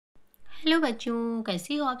Hello बच्चों,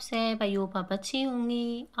 कैसे हो आप सब? आई होप आप अच्छे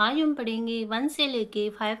होंगे। आज हम पढ़ेंगे 1 से लेके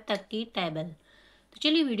 5 तक की टेबल। तो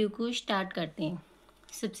चलिए वीडियो को स्टार्ट करते हैं।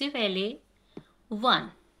 सबसे पहले 1,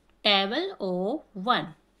 टेबल ऑफ 1।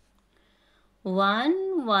 1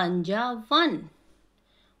 1 जा 1,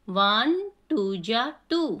 1 2 जा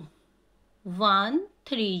 2, 1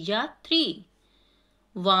 3 जा 3,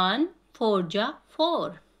 1 4 जा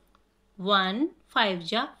 4, 1 5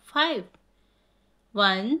 जा 5,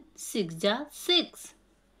 1 6 जा 6,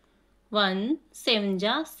 1 7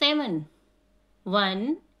 जा 7, 1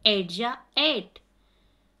 8 जा 8,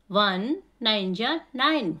 1 9 जा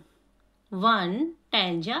 9, 1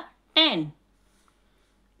 10 जा 10।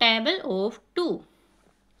 Table of 2।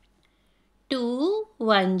 2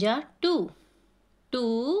 1 जा 2, 2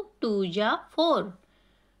 2 जा 4,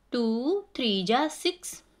 2 3 जा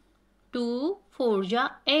 6, 2 4 जा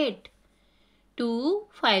 8, 2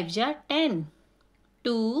 5 जा 10,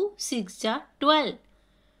 2 6 जा 12,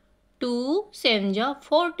 2 7 जा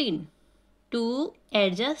 14, 2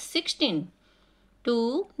 8 जा 16, 2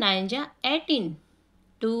 9 जा 18,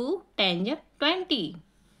 2 10 जा 20।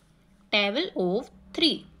 Table of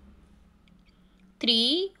 3।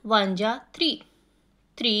 3 1 जा 3,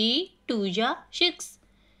 3 2 जा 6,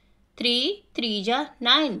 3 3 जा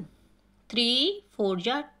 9, 3 4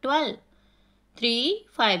 जा 12, 3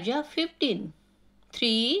 5 जा 15,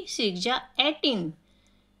 3 6 जा 18,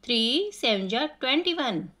 3 7 जा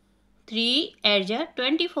 21, 3 8 जा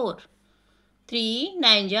 24, 3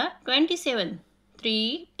 9 जा 27,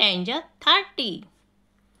 3 10 जा 30।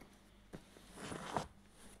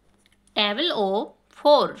 Table of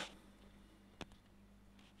 4।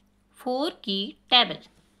 4 की टेबल।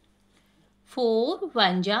 4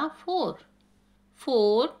 1 जा 4,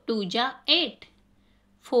 4 2 जा 8,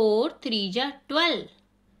 4 3 जा 12,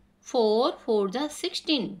 4 4 जा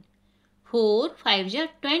 16, 4 5 जा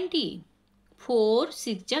 20, 4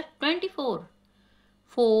 6 जा 24,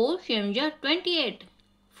 4 7 जा 28,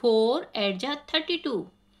 4 8 जा 32,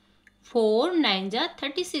 4 9 जा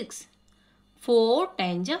 36, 4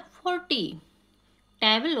 10 जा 40।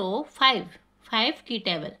 Table of 5। 5 की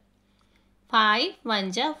टेबल। 5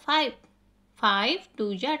 1 जा 5, 5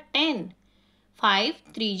 2 जा 10, 5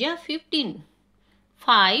 3 जा 15,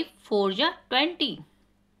 5 4 जा 20,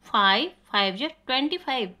 5 5 जा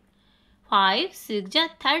 25, 5 6 जा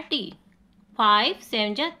 30, 5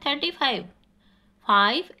 7 जा 35,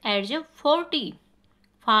 5 8 जा 40,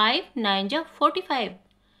 5 9 जा 45,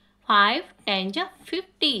 5 10 जा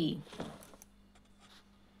 50।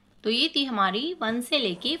 तो ये थी हमारी 1 से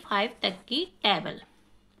लेके 5 तक की टेबल।